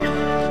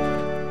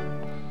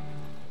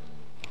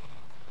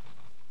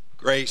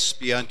Grace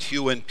be unto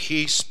you and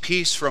peace,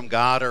 peace from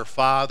God our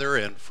Father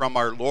and from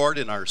our Lord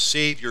and our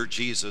Savior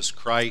Jesus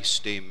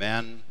Christ.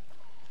 Amen.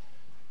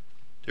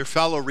 Dear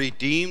fellow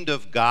redeemed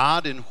of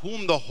God, in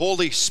whom the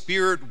Holy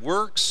Spirit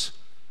works,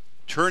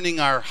 turning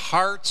our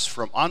hearts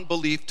from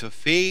unbelief to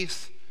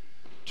faith,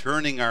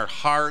 turning our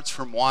hearts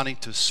from wanting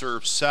to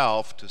serve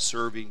self to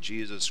serving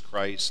Jesus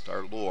Christ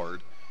our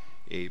Lord.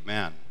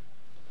 Amen.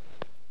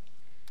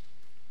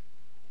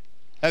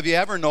 Have you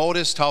ever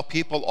noticed how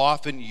people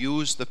often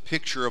use the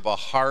picture of a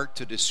heart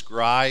to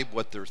describe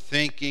what they're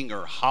thinking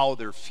or how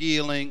they're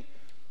feeling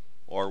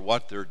or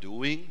what they're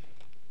doing?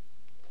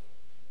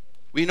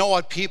 We know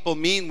what people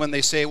mean when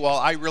they say, well,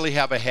 I really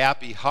have a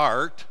happy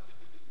heart,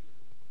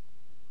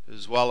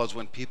 as well as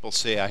when people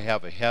say, I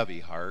have a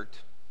heavy heart.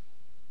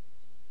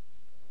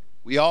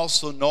 We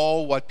also know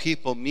what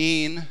people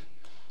mean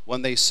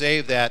when they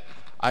say that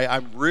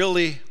I'm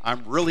really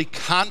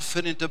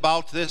confident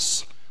about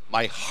this.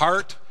 My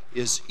heart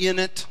is in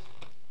it.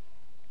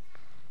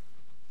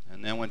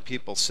 And then when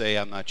people say,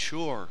 I'm not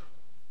sure,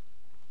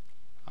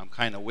 I'm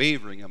kind of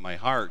wavering in my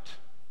heart.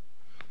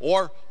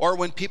 Or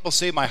when people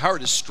say my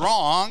heart is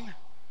strong,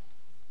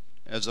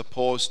 as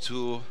opposed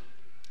to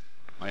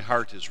my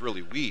heart is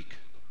really weak.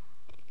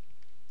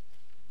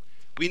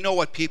 We know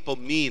what people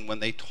mean when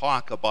they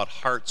talk about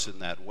hearts in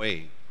that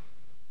way.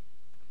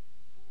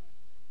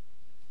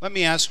 Let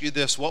me ask you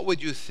this. What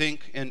would you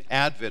think an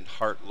Advent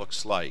heart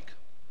looks like?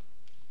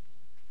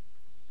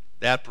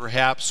 That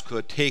perhaps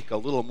could take a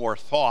little more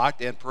thought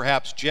and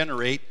perhaps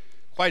generate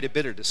quite a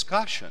bit of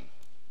discussion.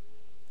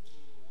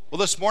 Well,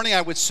 this morning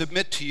I would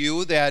submit to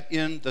you that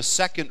in the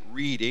second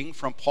reading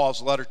from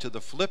Paul's letter to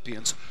the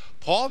Philippians,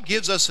 Paul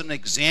gives us an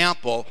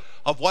example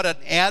of what an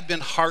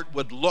Advent heart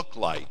would look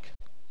like.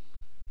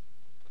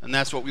 And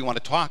that's what we want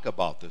to talk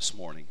about this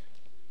morning.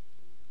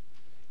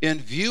 In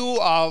view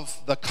of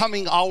the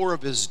coming hour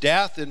of his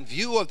death, in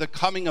view of the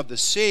coming of the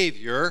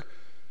Savior,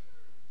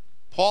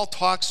 Paul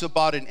talks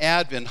about an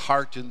Advent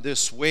heart in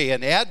this way.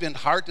 An Advent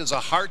heart is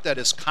a heart that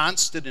is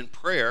constant in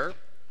prayer.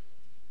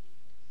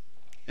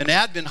 An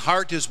Advent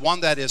heart is one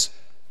that is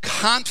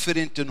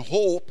confident in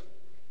hope.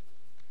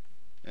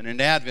 And an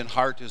Advent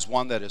heart is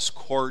one that is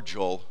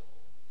cordial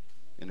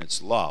in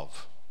its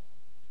love.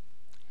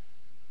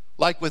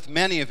 Like with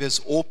many of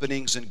his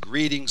openings and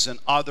greetings and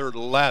other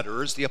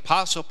letters, the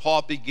Apostle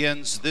Paul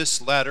begins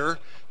this letter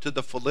to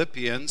the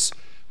Philippians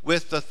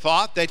with the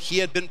thought that he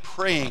had been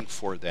praying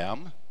for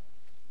them.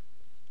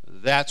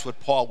 That's what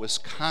Paul was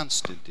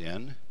constant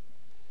in.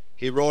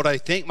 He wrote, I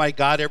thank my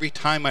God every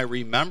time I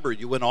remember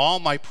you. In all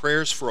my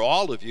prayers for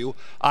all of you,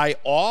 I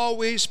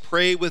always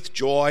pray with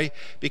joy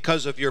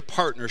because of your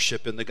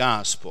partnership in the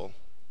gospel.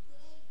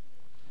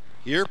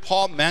 Here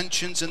Paul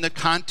mentions in the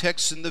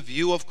context, in the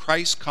view of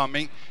Christ's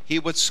coming, he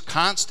was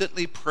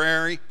constantly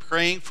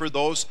praying for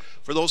those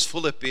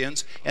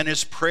Philippians, and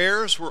his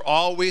prayers were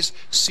always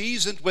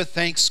seasoned with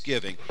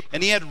thanksgiving.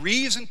 And he had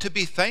reason to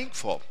be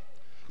thankful.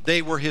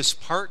 They were his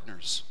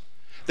partners.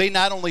 They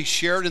not only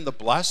shared in the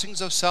blessings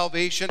of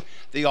salvation,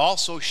 they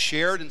also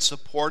shared and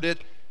supported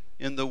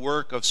in the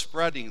work of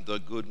spreading the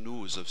good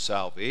news of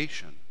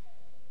salvation.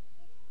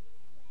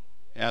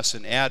 Yes,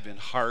 an Advent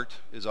heart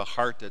is a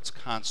heart that's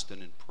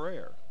constant in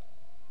prayer.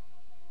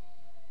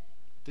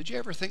 Did you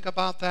ever think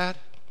about that?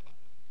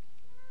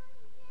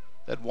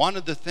 That one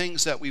of the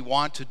things that we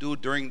want to do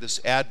during this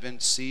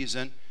Advent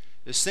season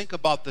is think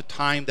about the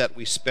time that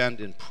we spend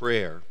in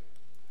prayer.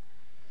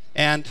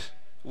 And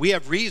we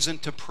have reason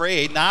to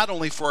pray not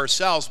only for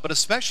ourselves, but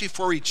especially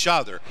for each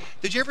other.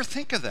 Did you ever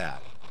think of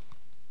that?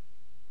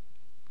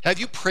 Have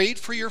you prayed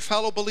for your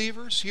fellow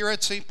believers here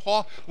at St.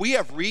 Paul? We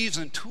have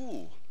reason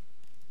to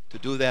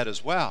do that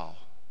as well.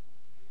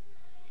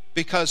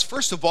 Because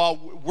first of all,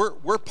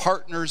 we're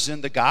partners in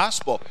the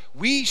gospel.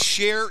 We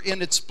share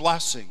in its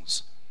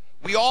blessings.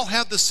 We all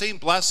have the same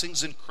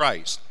blessings in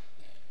Christ.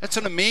 That's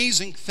an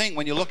amazing thing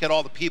when you look at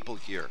all the people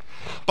here.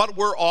 But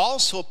we're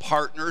also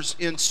partners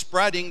in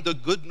spreading the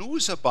good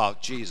news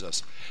about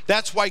Jesus.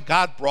 That's why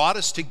God brought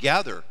us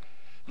together,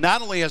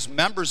 not only as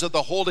members of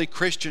the Holy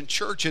Christian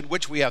Church in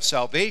which we have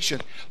salvation,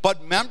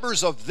 but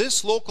members of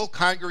this local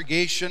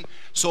congregation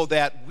so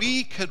that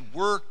we could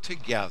work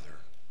together.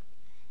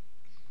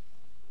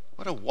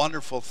 What a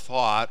wonderful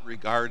thought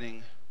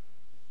regarding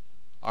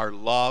our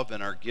love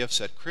and our gifts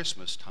at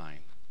Christmas time.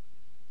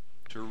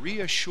 To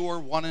reassure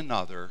one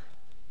another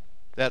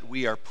that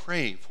we are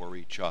praying for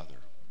each other.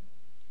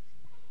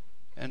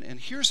 And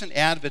here's an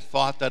Advent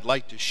thought that I'd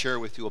like to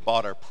share with you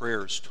about our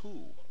prayers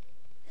too.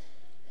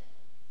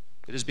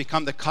 It has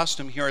become the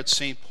custom here at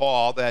St.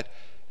 Paul that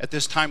at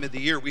this time of the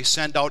year we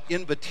send out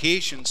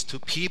invitations to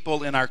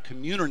people in our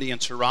community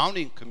and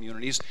surrounding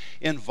communities,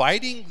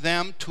 inviting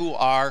them to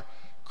our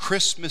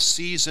Christmas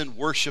season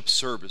worship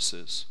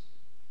services.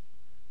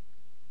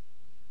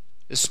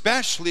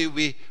 Especially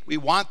we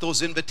want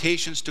those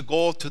invitations to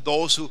go to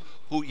those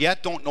who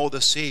yet don't know the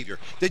Savior.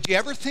 Did you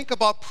ever think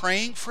about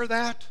praying for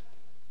that?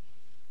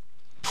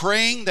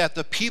 Praying that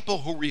the people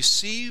who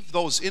receive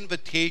those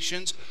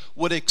invitations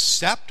would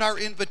accept our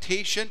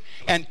invitation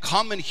and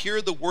come and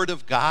hear the Word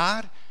of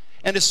God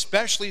And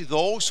especially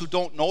those who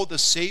don't know the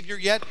Savior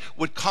yet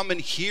would come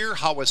and hear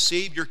how a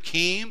Savior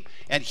came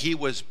and he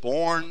was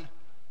born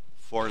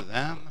for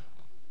them.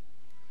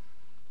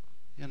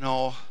 You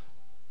know,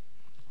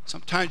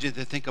 sometimes you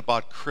think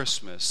about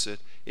Christmas,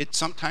 it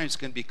sometimes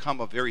can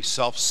become a very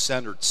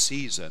self-centered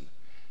season.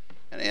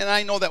 And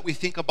I know that we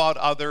think about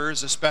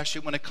others,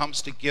 especially when it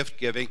comes to gift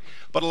giving.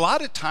 But a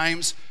lot of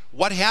times,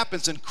 what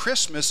happens in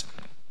Christmas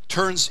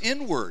turns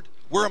inward.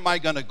 Where am I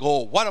going to go?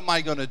 What am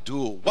I going to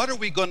do? What are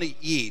we going to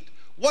eat?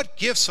 What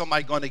gifts am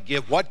I going to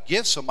give? What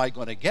gifts am I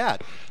going to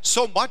get?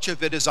 So much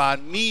of it is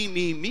on me,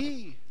 me,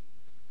 me.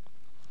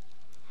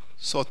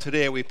 So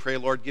today we pray,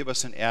 Lord, give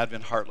us an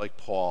Advent heart like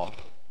Paul.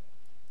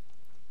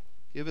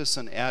 Give us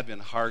an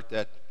Advent heart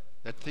that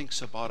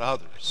thinks about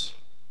others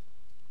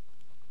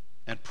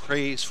and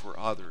prays for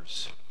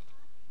others,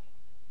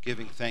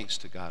 giving thanks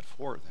to God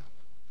for them.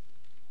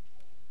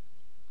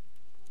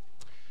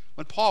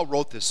 When Paul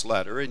wrote this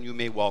letter, and you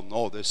may well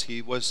know this,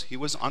 he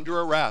was under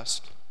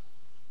arrest.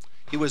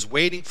 He was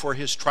waiting for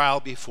his trial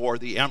before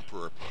the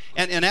emperor.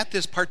 And at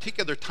this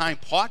particular time,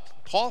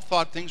 Paul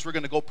thought things were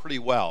going to go pretty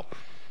well,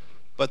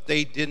 but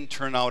they didn't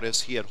turn out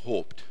as he had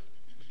hoped.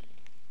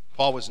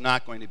 Paul was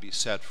not going to be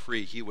set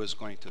free. He was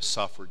going to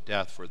suffer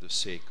death for the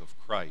sake of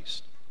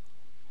Christ.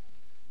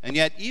 And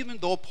yet, even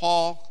though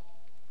Paul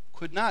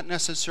could not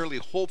necessarily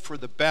hope for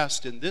the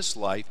best in this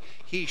life,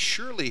 he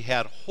surely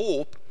had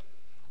hope,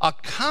 a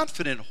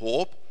confident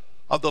hope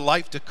of the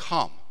life to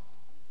come.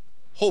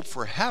 Hope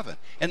for heaven.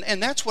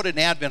 And that's what an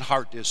Advent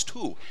heart is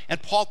too.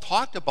 And Paul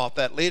talked about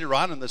that later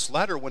on in this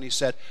letter when he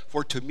said,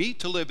 "For to me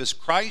to live is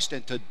Christ,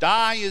 and to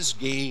die is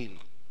gain."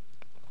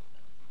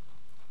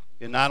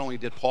 And not only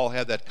did Paul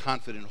have that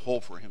confident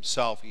hope for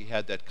himself, he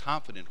had that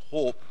confident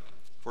hope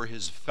for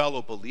his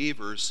fellow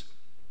believers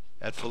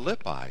at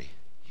Philippi.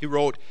 He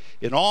wrote,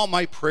 "In all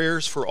my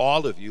prayers for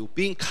all of you,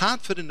 being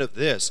confident of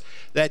this,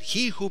 that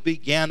he who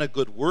began a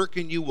good work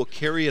in you will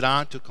carry it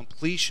on to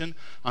completion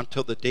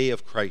until the day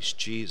of Christ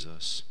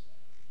Jesus."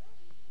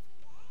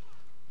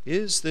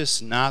 Is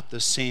this not the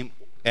same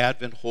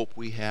Advent hope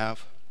we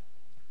have?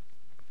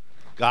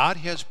 God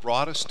has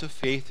brought us to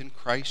faith in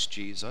Christ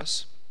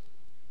Jesus,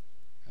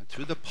 and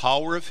through the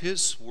power of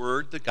his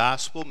word, the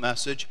gospel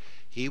message,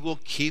 he will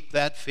keep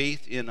that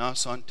faith in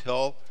us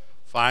until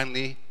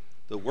finally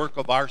the work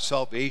of our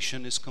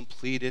salvation is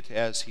completed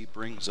as he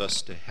brings us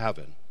to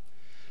heaven.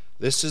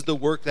 This is the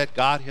work that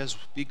God has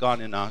begun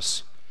in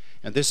us.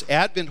 And this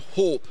Advent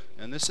hope,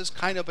 and this is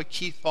kind of a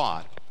key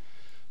thought,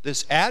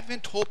 this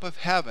Advent hope of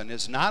heaven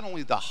is not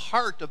only the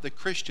heart of the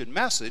Christian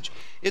message,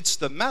 it's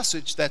the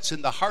message that's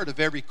in the heart of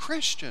every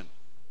Christian.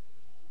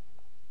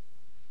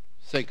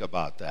 Think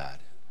about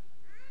that.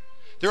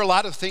 There are a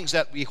lot of things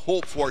that we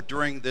hope for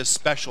during this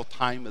special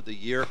time of the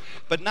year,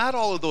 but not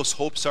all of those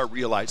hopes are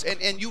realized.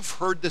 And you've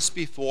heard this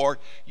before.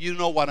 You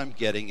know what I'm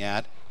getting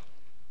at.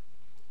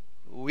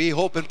 We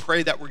hope and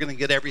pray that we're going to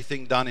get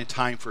everything done in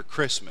time for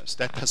Christmas.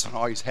 That doesn't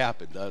always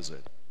happen, does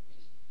it?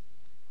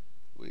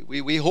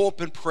 We hope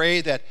and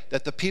pray that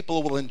the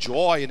people will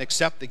enjoy and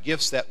accept the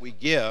gifts that we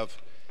give,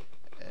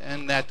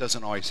 and that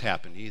doesn't always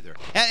happen either.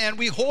 And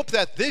we hope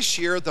that this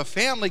year the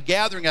family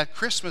gathering at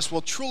Christmas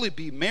will truly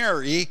be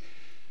merry,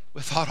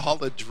 without all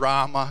the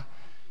drama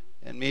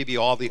and maybe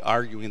all the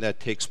arguing that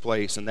takes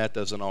place, and that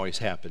doesn't always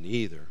happen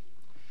either.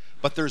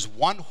 But there's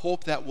one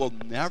hope that will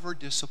never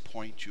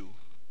disappoint you.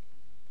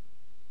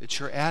 It's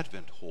your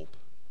Advent hope.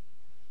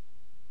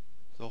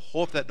 The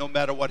hope that no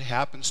matter what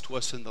happens to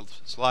us in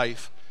this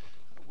life,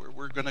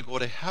 we're going to go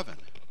to heaven.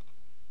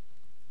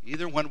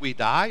 Either when we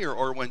die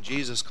or when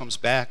Jesus comes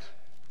back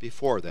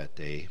before that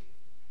day.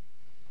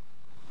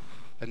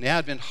 An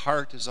Advent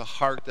heart is a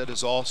heart that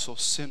is also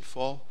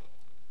sinful,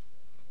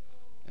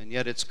 and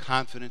yet it's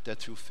confident that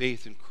through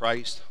faith in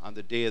Christ on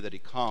the day that he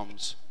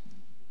comes,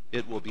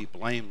 it will be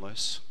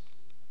blameless.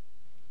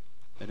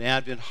 An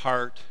Advent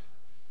heart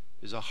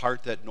is a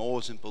heart that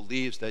knows and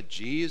believes that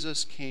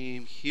Jesus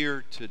came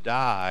here to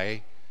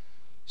die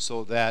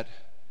so that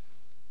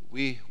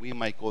we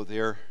might go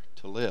there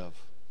to live.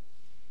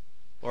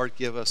 Lord,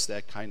 give us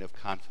that kind of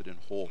confident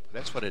hope.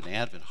 That's what an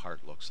Advent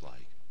heart looks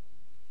like.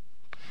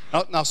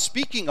 Now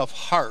speaking of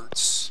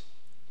hearts,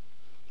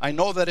 I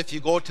know that if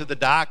you go to the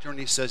doctor and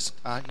he says,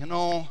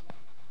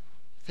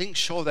 things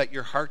show that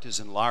your heart is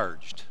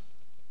enlarged,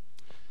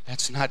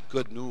 that's not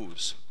good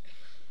news.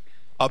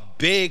 A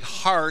big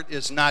heart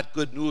is not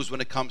good news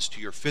when it comes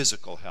to your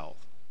physical health.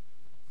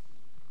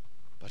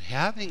 But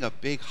having a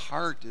big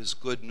heart is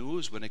good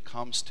news when it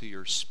comes to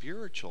your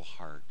spiritual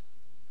heart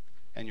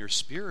and your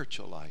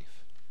spiritual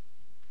life.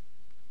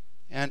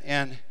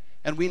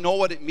 And we know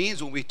what it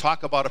means when we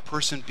talk about a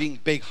person being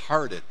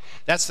big-hearted.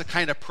 That's the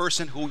kind of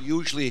person who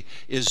usually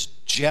is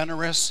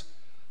generous,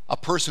 a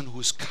person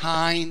who's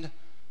kind,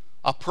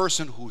 a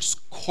person who's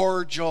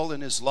cordial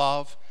in his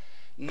love,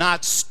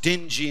 not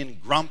stingy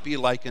and grumpy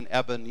like an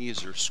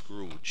Ebenezer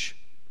Scrooge.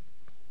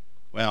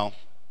 Well,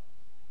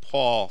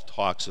 Paul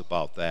talks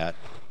about that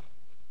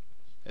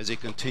as he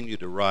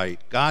continued to write,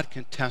 God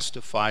can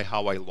testify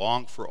how I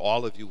long for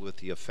all of you with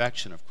the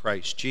affection of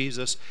Christ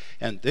Jesus.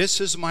 And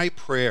this is my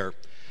prayer,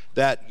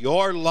 that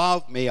your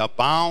love may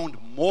abound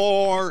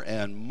more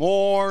and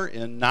more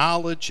in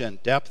knowledge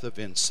and depth of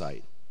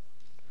insight.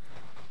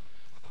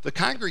 The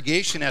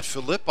congregation at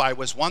Philippi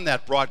was one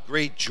that brought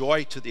great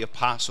joy to the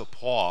Apostle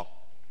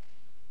Paul.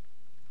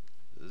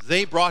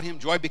 They brought him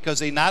joy because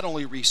they not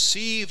only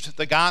received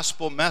the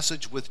gospel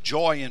message with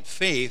joy and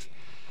faith,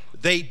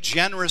 they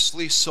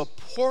generously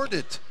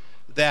supported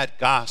that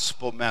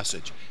gospel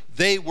message.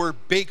 They were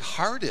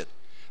big-hearted.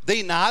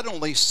 They not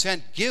only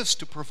sent gifts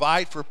to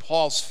provide for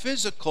Paul's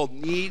physical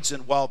needs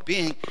and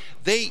well-being,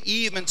 they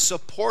even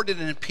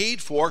supported and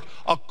paid for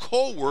a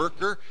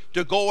co-worker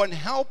to go and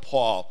help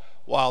Paul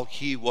while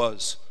he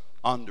was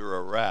under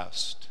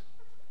arrest.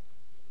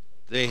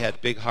 They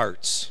had big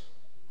hearts.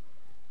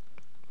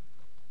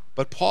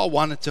 But Paul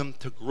wanted them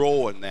to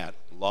grow in that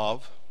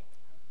love.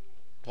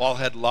 Paul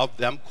had loved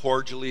them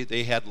cordially.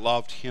 They had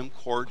loved him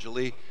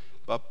cordially.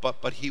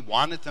 But he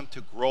wanted them to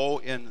grow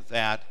in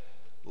that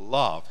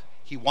love.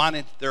 He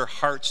wanted their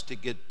hearts to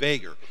get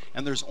bigger.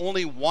 And there's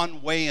only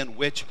one way in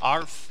which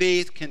our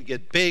faith can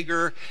get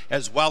bigger,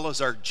 as well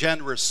as our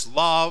generous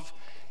love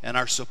and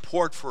our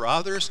support for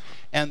others,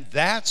 and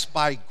that's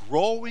by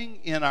growing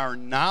in our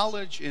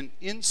knowledge and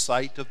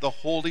insight of the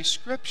Holy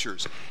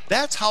Scriptures.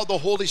 That's how the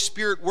Holy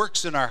Spirit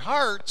works in our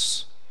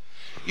hearts.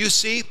 You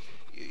see,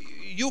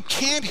 you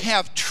can't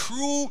have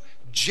true,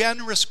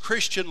 generous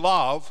Christian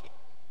love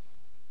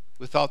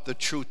without the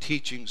true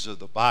teachings of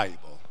the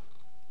Bible.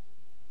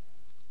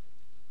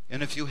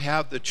 And if you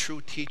have the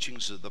true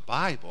teachings of the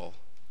Bible,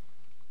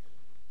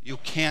 you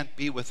can't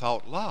be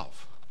without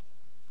love.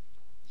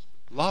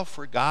 Love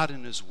for God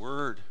and His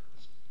Word.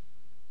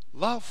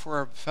 Love for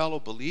our fellow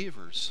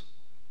believers.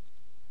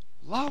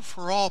 Love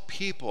for all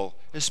people,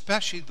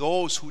 especially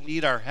those who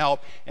need our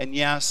help, and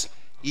yes,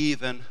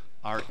 even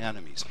our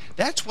enemies.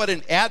 That's what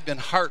an Advent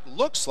heart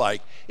looks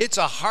like. It's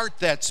a heart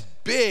that's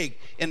big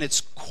in its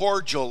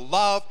cordial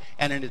love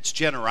and in its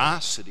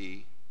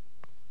generosity.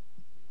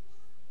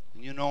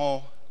 And you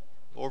know,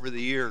 over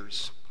the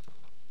years,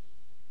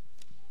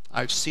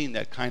 I've seen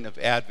that kind of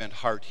Advent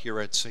heart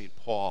here at St.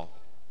 Paul.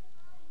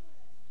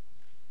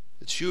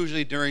 It's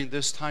usually during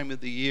this time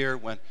of the year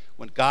when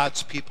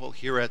God's people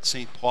here at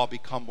St. Paul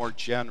become more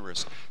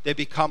generous. They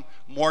become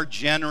more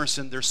generous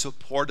in their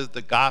support of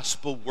the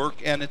gospel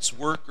work and its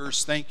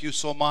workers. Thank you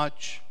so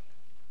much.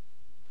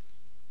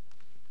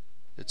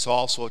 It's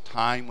also a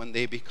time when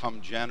they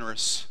become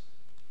generous,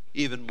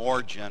 even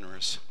more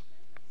generous,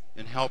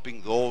 in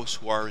helping those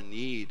who are in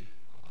need.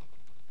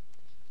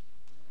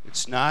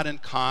 It's not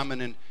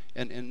uncommon,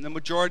 and the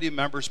majority of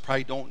members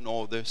probably don't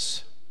know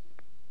this,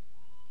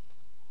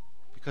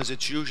 because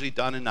it's usually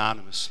done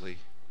anonymously.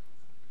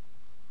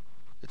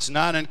 It's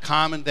not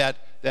uncommon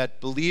that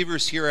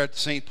believers here at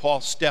St.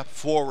 Paul step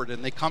forward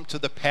and they come to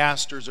the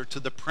pastors or to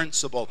the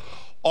principal,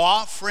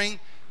 offering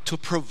to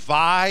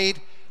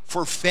provide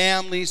for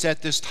families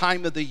at this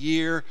time of the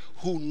year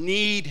who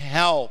need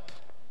help.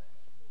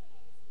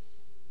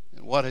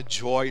 And what a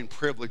joy and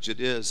privilege it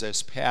is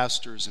as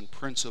pastors and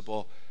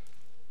principal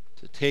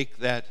to take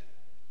that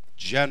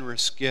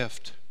generous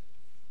gift,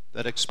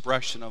 that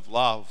expression of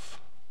love,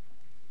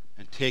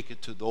 and take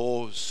it to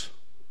those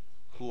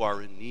who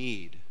are in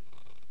need.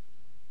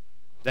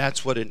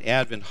 That's what an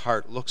Advent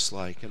heart looks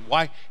like. And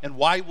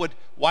why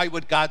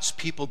would God's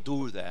people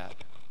do that?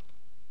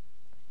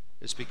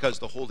 It's because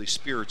the Holy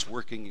Spirit's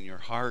working in your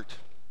heart.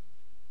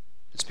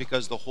 It's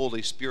because the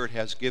Holy Spirit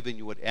has given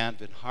you an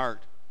Advent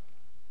heart,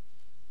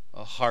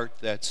 a heart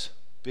that's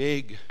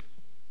big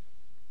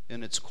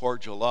in its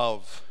cordial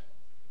love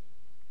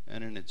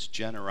and in its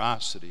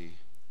generosity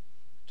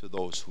to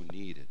those who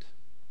need it.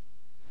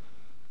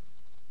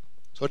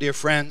 So, dear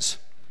friends,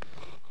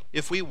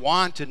 if we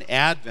want an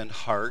Advent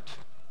heart,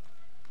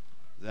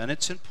 then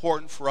it's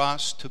important for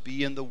us to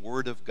be in the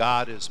Word of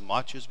God as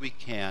much as we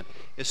can,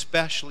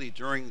 especially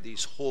during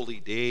these holy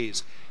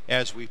days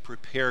as we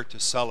prepare to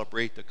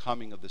celebrate the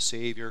coming of the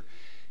Savior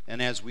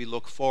and as we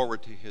look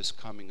forward to His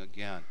coming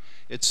again.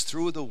 It's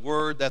through the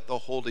Word that the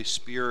Holy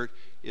Spirit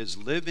is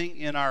living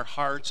in our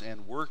hearts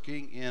and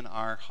working in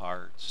our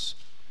hearts.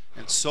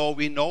 And so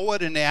we know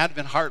what an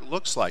Advent heart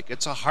looks like.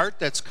 It's a heart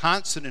that's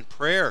constant in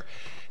prayer.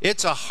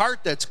 It's a heart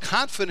that's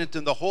confident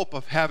in the hope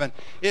of heaven.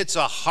 It's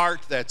a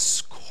heart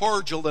that's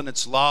cordial in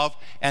its love,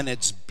 and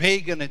it's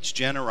big in its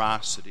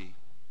generosity.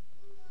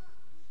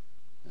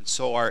 And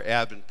so our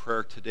Advent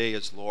prayer today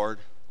is, Lord,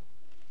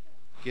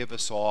 give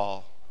us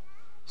all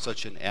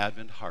such an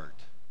Advent heart.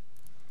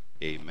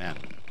 Amen.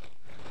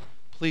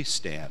 Please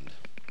stand.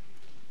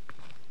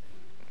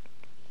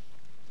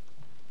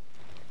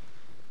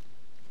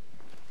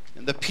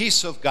 And the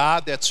peace of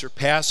God that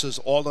surpasses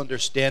all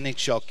understanding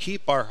shall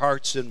keep our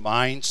hearts and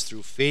minds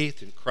through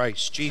faith in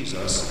Christ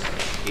Jesus.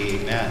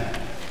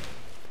 Amen.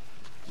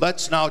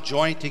 Let's now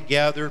join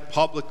together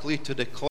publicly to declare